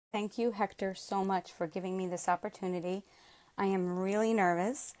Thank you, Hector, so much for giving me this opportunity. I am really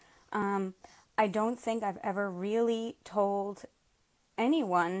nervous. Um, I don't think I've ever really told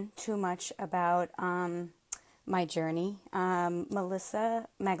anyone too much about my journey. Melissa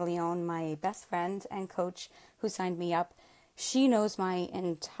Maglione, my best friend and coach who signed me up, she knows my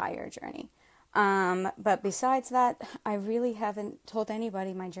entire journey. But besides that, I really haven't told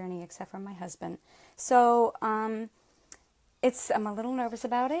anybody my journey except for my husband. So, I'm a little nervous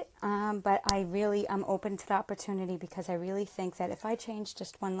about it, but I'm open to the opportunity because I really think that if I change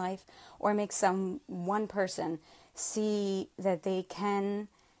just one life or make one person see that they can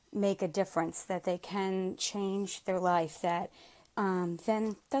make a difference, that they can change their life, that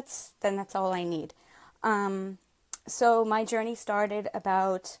then that's all I need. So my journey started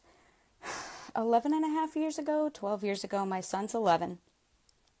about 11 and a half years ago, 12 years ago. My son's 11.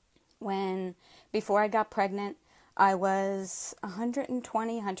 Before I got pregnant, I was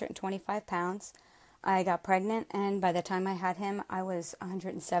 120, 125 pounds. I got pregnant, and by the time I had him, I was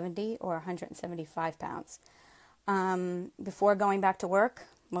 170 or 175 pounds. Before going back to work,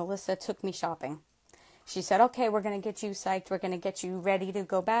 Melissa took me shopping. She said, okay, we're going to get you psyched. We're going to get you ready to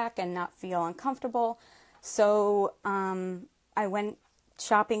go back and not feel uncomfortable. So I went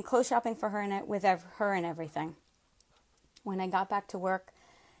shopping, clothes shopping for her with her and everything. When I got back to work,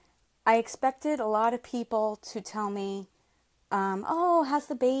 I expected a lot of people to tell me, oh, how's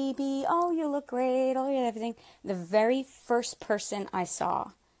the baby? Oh, you look great. Oh, yeah, everything. The very first person I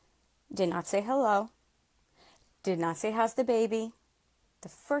saw did not say hello, did not say, how's the baby? The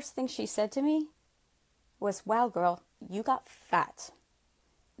first thing she said to me was, wow, girl, you got fat.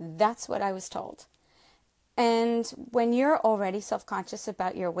 That's what I was told. And when you're already self-conscious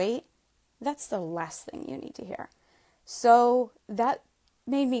about your weight, that's the last thing you need to hear. So that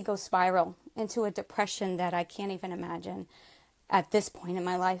made me go spiral into a depression that I can't even imagine at this point in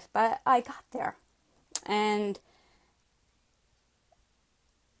my life, but I got there. And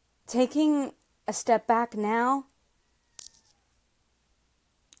taking a step back now,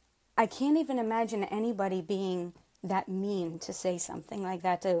 I can't even imagine anybody being that mean to say something like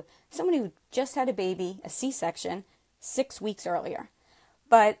that to someone who just had a baby, a C-section, 6 weeks earlier.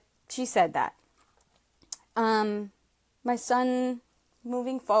 But she said that. My son,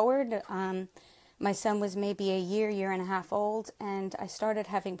 moving forward, my son was maybe a year and a half old, and I started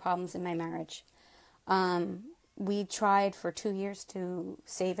having problems in my marriage. We tried for 2 years to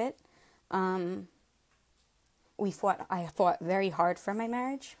save it. I fought very hard for my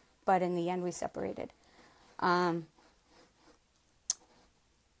marriage, but in the end we separated. And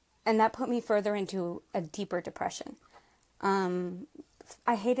that put me further into a deeper depression.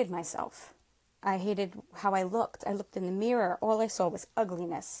 I hated myself. I hated how I looked. I looked in the mirror. All I saw was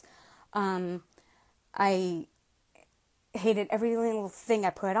ugliness. I hated every little thing I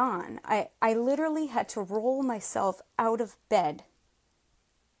put on. I literally had to roll myself out of bed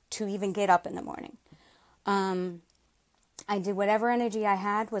to even get up in the morning. I did whatever energy I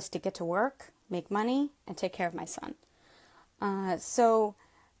had was to get to work, make money, and take care of my son. So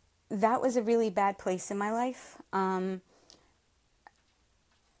that was a really bad place in my life.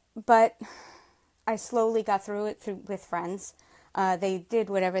 But I slowly got through it with friends. They did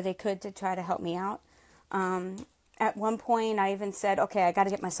whatever they could to try to help me out. At one point, I even said, okay, I got to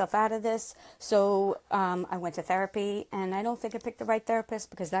get myself out of this. So I went to therapy, and I don't think I picked the right therapist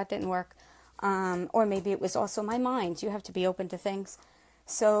because that didn't work. Or maybe it was also my mind. You have to be open to things.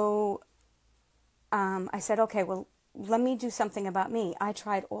 So I said, okay, well, let me do something about me. I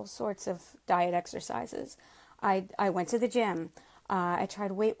tried all sorts of diet exercises. I went to the gym. I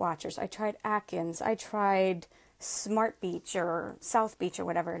tried Weight Watchers. I tried Atkins. I tried Smart Beach or South Beach or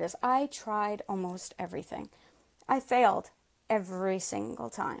whatever it is. I tried almost everything. I failed every single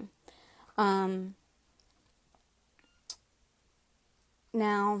time.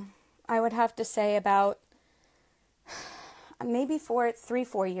 Now, I would have to say about maybe 4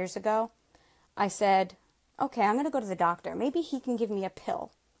 years ago, I said, okay, I'm going to go to the doctor. Maybe he can give me a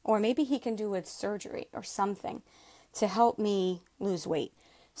pill, or maybe he can do a surgery or something to help me lose weight.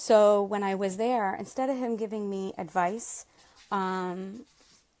 So when I was there, instead of him giving me advice,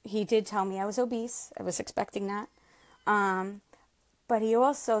 he did tell me I was obese. I was expecting that. But he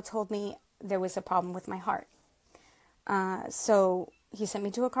also told me there was a problem with my heart. So he sent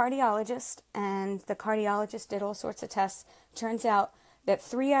me to a cardiologist, and the cardiologist did all sorts of tests. Turns out that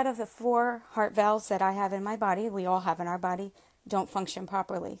 3 out of the 4 heart valves that I have in my body, we all have in our body, don't function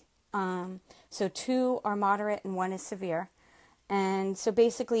properly. So 2 are moderate and 1 is severe. And so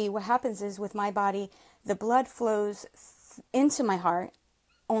basically what happens is with my body, the blood flows into my heart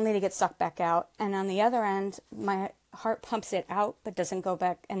only to get sucked back out. And on the other end, heart pumps it out, but doesn't go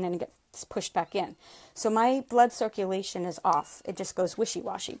back, and then it gets pushed back in. So my blood circulation is off. It just goes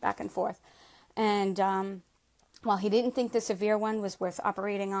wishy-washy back and forth. And while he didn't think the severe one was worth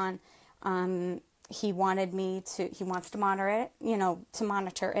operating on, he wants to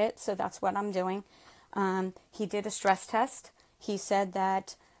monitor it. So that's what I'm doing. He did a stress test. He said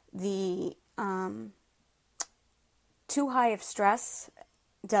that the too high of stress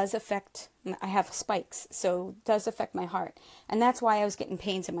does affect, I have spikes, so does affect my heart. And that's why I was getting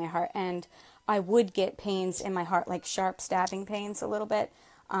pains in my heart. And I would get pains in my heart, like sharp stabbing pains a little bit,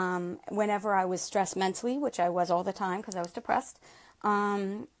 whenever I was stressed mentally, which I was all the time because I was depressed.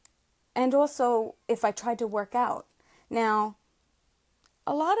 And also if I tried to work out. Now,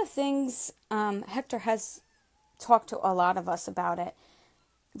 a lot of things, Hector has talked to a lot of us about it.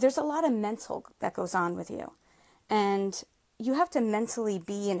 There's a lot of mental that goes on with you. And you have to mentally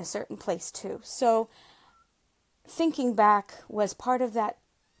be in a certain place too. So thinking back, was part of that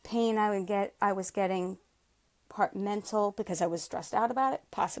pain I was getting part mental because I was stressed out about it?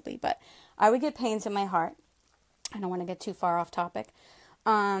 Possibly, but I would get pains in my heart. I don't want to get too far off topic.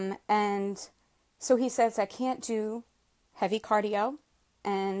 And so he says I can't do heavy cardio,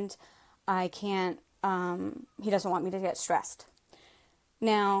 and I can't, he doesn't want me to get stressed.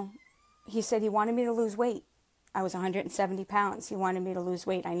 Now, he said he wanted me to lose weight. I was 170 pounds. He wanted me to lose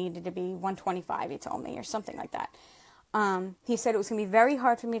weight. I needed to be 125, he told me, or something like that. He said it was going to be very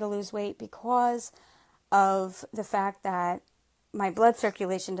hard for me to lose weight because of the fact that my blood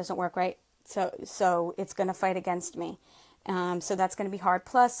circulation doesn't work right. So it's going to fight against me. So that's going to be hard.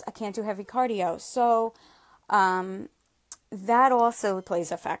 Plus, I can't do heavy cardio. So that also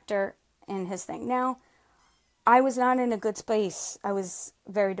plays a factor in his thing. Now, I was not in a good space. I was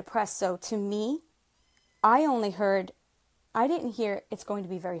very depressed. So to me, I didn't hear it's going to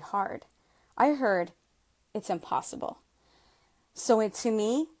be very hard. I heard it's impossible. So to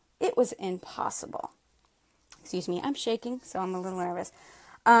me, it was impossible. Excuse me, I'm shaking, so I'm a little nervous.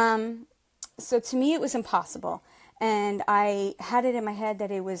 So to me, it was impossible. And I had it in my head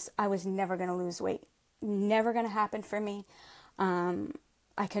that I was never going to lose weight. Never going to happen for me.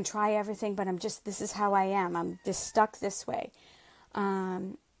 I can try everything, but this is how I am. I'm just stuck this way.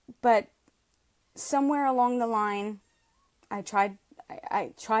 But somewhere along the line, went to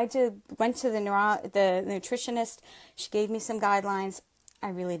the nutritionist. She gave me some guidelines. I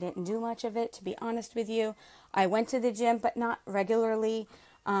really didn't do much of it, to be honest with you. I went to the gym, but not regularly.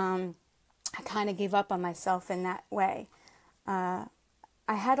 I kind of gave up on myself in that way. I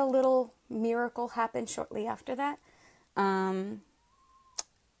had a little miracle happen shortly after that. In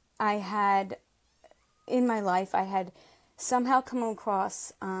my life, I had somehow come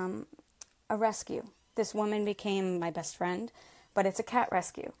across a rescue. This woman became my best friend, but it's a cat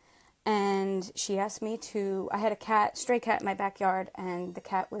rescue. And she asked me I had a stray cat in my backyard, and the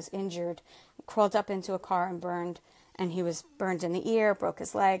cat was injured, crawled up into a car and burned, and he was burned in the ear, broke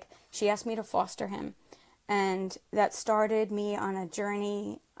his leg. She asked me to foster him. And that started me on a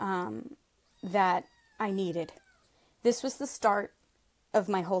journey that I needed. This was the start of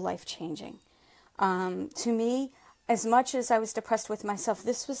my whole life changing. To me, as much as I was depressed with myself,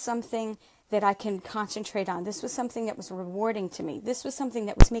 this was something that I can concentrate on. This was something that was rewarding to me. This was something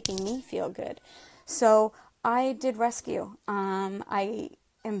that was making me feel good. So I did rescue. I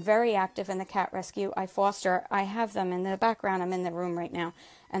am very active in the cat rescue. I foster. I have them in the background. I'm in the room right now,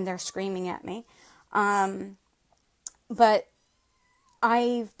 and they're screaming at me. But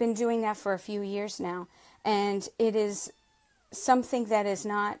I've been doing that for a few years now, and it is something that it's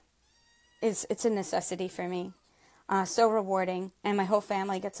a necessity for me. So rewarding, and my whole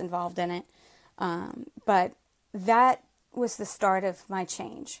family gets involved in it. But that was the start of my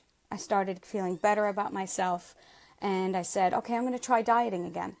change. I started feeling better about myself, and I said, okay, I'm going to try dieting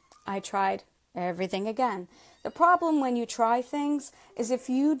again. I tried everything again. The problem when you try things is if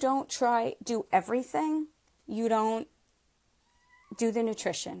you don't do everything, you don't do the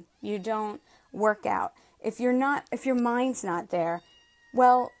nutrition, you don't work out. If your mind's not there,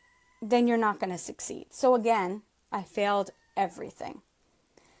 well, then you're not going to succeed. So again, I failed everything.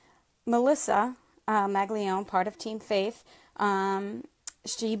 Melissa Maglione, part of Team Faith,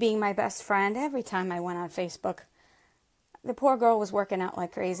 she being my best friend, every time I went on Facebook, the poor girl was working out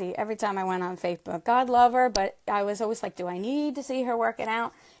like crazy every time I went on Facebook. God love her, but I was always like, do I need to see her working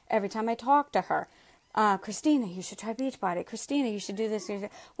out? Every time I talked to her, Christina, you should try Beachbody. Christina, you should do this.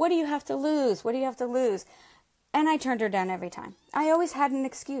 What do you have to lose? What do you have to lose? And I turned her down every time. I always had an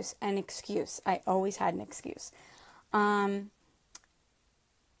excuse. I always had an excuse.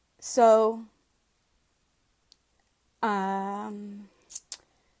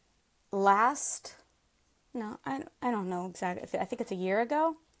 Last no, I don't know exactly. I think it's a year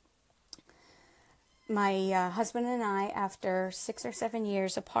ago. My husband and I, after 6 or 7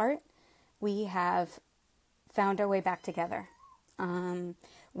 years apart, we have found our way back together.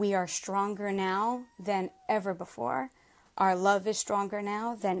 We are stronger now than ever before. Our love is stronger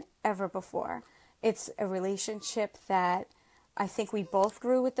now than ever before. It's a relationship that I think we both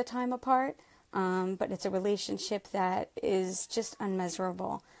grew with the time apart, but it's a relationship that is just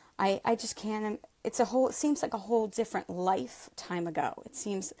unmeasurable. I just can't, it seems like a whole different lifetime ago. It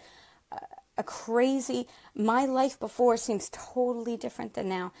seems my life before seems totally different than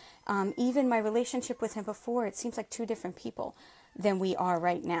now. Even my relationship with him before, it seems like two different people than we are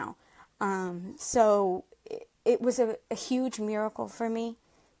right now. So it was a huge miracle for me,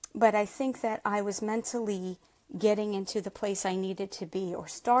 but I think that I was mentally getting into the place I needed to be, or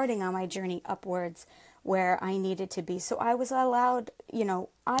starting on my journey upwards where I needed to be. So I was allowed,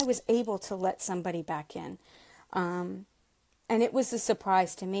 I was able to let somebody back in. And it was a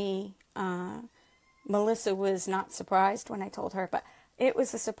surprise to me. Melissa was not surprised when I told her, but it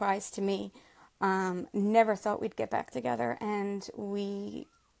was a surprise to me. Never thought we'd get back together, and we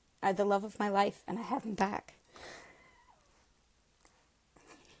are the love of my life, and I have him back.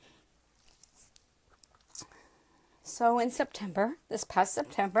 So in September, this past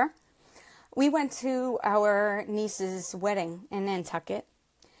September, we went to our niece's wedding in Nantucket,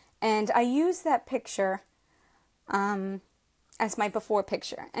 and I used that picture as my before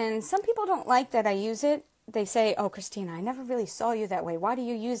picture. And some people don't like that I use it. They say, "Oh, Christina, I never really saw you that way. Why do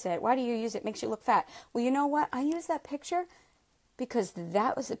you use it? Why do you use it? It makes you look fat." Well, you know what? I use that picture because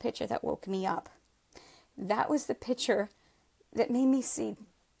that was the picture that woke me up. That was the picture that made me see,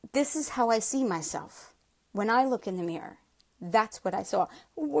 this is how I see myself. When I look in the mirror, that's what I saw.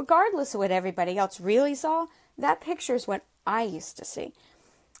 Regardless of what everybody else really saw, that picture is what I used to see.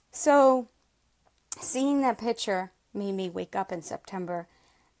 So seeing that picture made me wake up in September,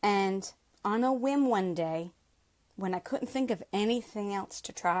 and on a whim one day, when I couldn't think of anything else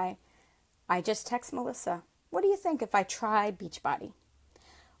to try, I just text Melissa, "What do you think if I try Beachbody?"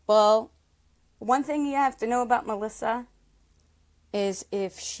 Well, one thing you have to know about Melissa is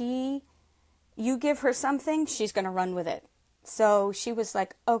if you give her something, she's going to run with it. So she was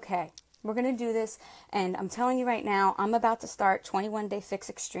like, "Okay, we're going to do this, and I'm telling you right now, I'm about to start 21 Day Fix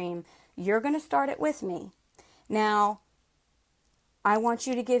Extreme. You're going to start it with me. Now, I want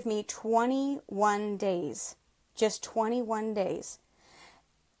you to give me 21 days, just 21 days,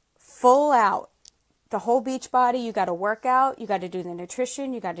 full out, the whole Beachbody. You got to work out, you got to do the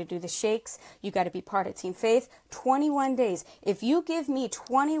nutrition, you got to do the shakes, you got to be part of Team Faith. 21 days. If you give me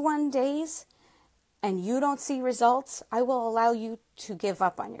 21 days and you don't see results, I will allow you to give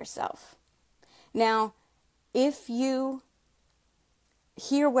up on yourself." Now, if you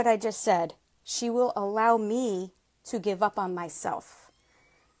hear what I just said, she will allow me to give up on myself.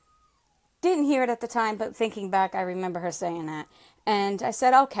 Didn't hear it at the time, but thinking back, I remember her saying that. And I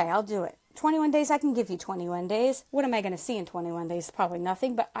said, "Okay, I'll do it. 21 days, I can give you 21 days. What am I going to see in 21 days? Probably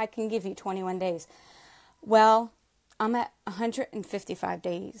nothing, but I can give you 21 days. Well, I'm at 155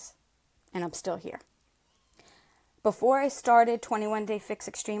 days, and I'm still here. Before I started 21 Day Fix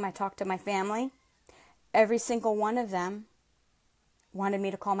Extreme, I talked to my family. Every single one of them wanted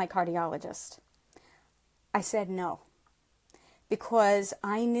me to call my cardiologist. I said no, because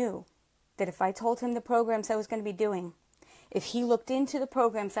I knew that if I told him the programs I was going to be doing, if he looked into the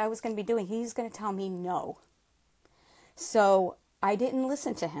programs I was going to be doing, he's going to tell me no. So I didn't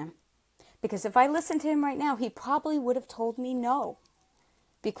listen to him, because if I listened to him right now, he probably would have told me no,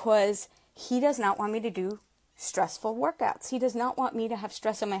 because he does not want me to do stressful workouts. He does not want me to have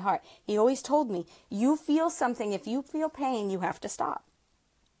stress in my heart. He always told me, you feel something, if you feel pain, you have to stop.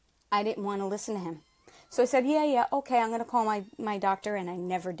 I didn't want to listen to him. So I said, yeah, okay, I'm going to call my doctor, and I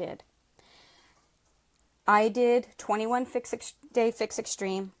never did. I did 21 Day Fix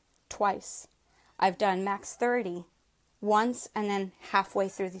Extreme twice. I've done Max 30 once, and then halfway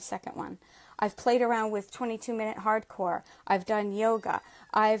through the second one. I've played around with 22-minute hardcore. I've done yoga.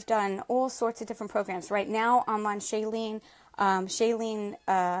 I've done all sorts of different programs. Right now, I'm on Shailene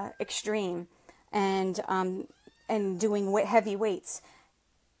Extreme, and doing heavy weights.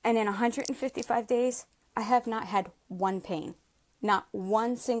 And in 155 days, I have not had one pain, not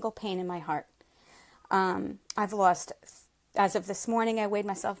one single pain in my heart. I've lost, as of this morning, I weighed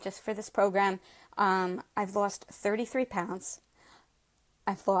myself just for this program. I've lost 33 pounds.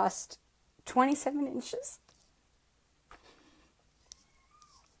 I've lost 27 inches.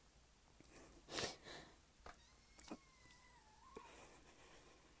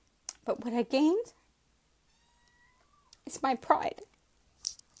 But what I gained is my pride.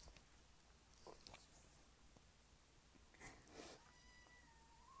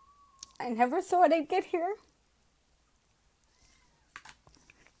 I never thought I'd get here.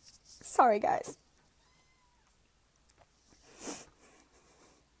 Sorry, guys.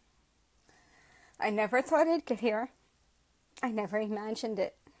 I never thought I'd get here. I never imagined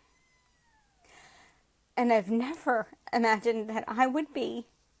it. And I've never imagined that I would be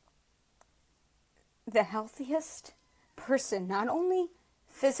the healthiest person, not only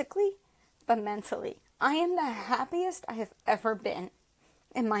physically, but mentally. I am the happiest I have ever been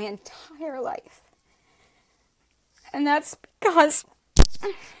in my entire life. And that's because...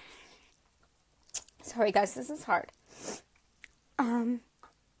 Sorry, guys, this is hard.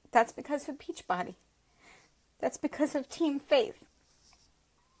 That's because of Beachbody. That's because of Team Faith.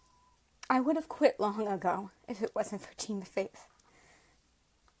 I would have quit long ago if it wasn't for Team Faith.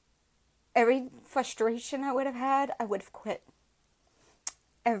 Every frustration I would have had, I would have quit.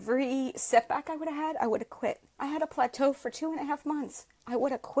 Every setback I would have had, I would have quit. I had a plateau for 2.5 months. I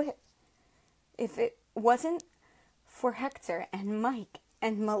would have quit. If it wasn't for Hector and Mike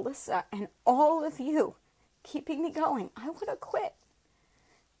and Melissa and all of you keeping me going, I would have quit.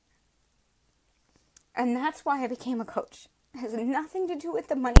 And that's why I became a coach. It has nothing to do with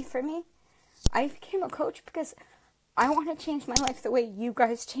the money for me. I became a coach because I want to change my life the way you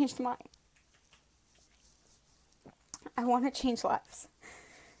guys changed mine. I want to change lives.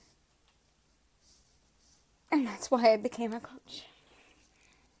 And that's why I became a coach.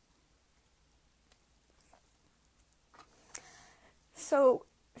 So,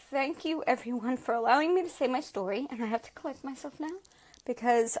 thank you everyone for allowing me to say my story. And I have to collect myself now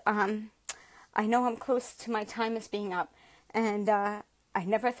because I know I'm close to my time as being up. And I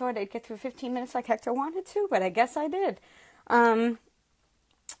never thought I'd get through 15 minutes like Hector wanted to, but I guess I did. The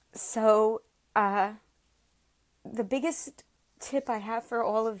biggest tip I have for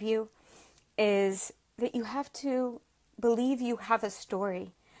all of you is that you have to believe you have a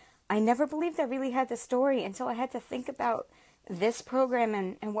story. I never believed I really had the story until I had to think about this program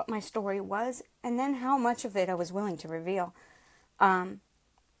and what my story was, and then how much of it I was willing to reveal.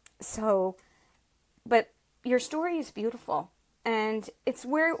 But your story is beautiful, and it's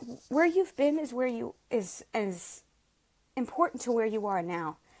where you've been is as important to where you are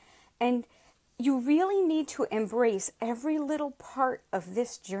now. And you really need to embrace every little part of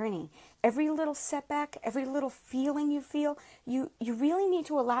this journey, every little setback, every little feeling you feel. You really need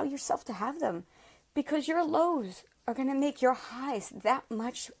to allow yourself to have them, because your lows are going to make your highs that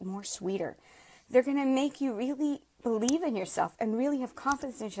much more sweeter. They're going to make you really believe in yourself and really have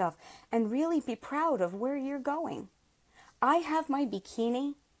confidence in yourself and really be proud of where you're going. I have my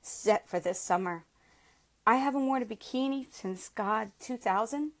bikini set for this summer. I haven't worn a bikini since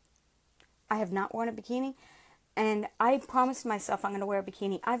 2000. I have not worn a bikini, and I promised myself I'm going to wear a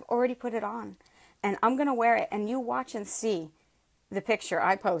bikini. I've already put it on, and I'm going to wear it, and you watch and see the picture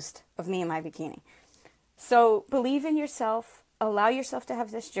I post of me in my bikini. So believe in yourself, allow yourself to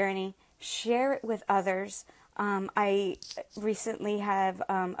have this journey, share it with others. I recently have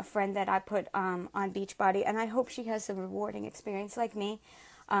a friend that I put on Beachbody, and I hope she has a rewarding experience like me.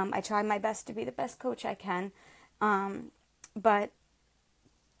 I try my best to be the best coach I can, but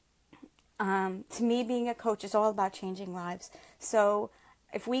to me, being a coach is all about changing lives. So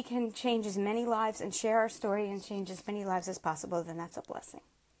if we can change as many lives and share our story and change as many lives as possible, then that's a blessing.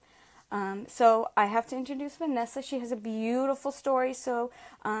 So I have to introduce Vanessa. She has a beautiful story. So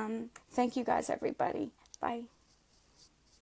thank you guys, everybody. Bye.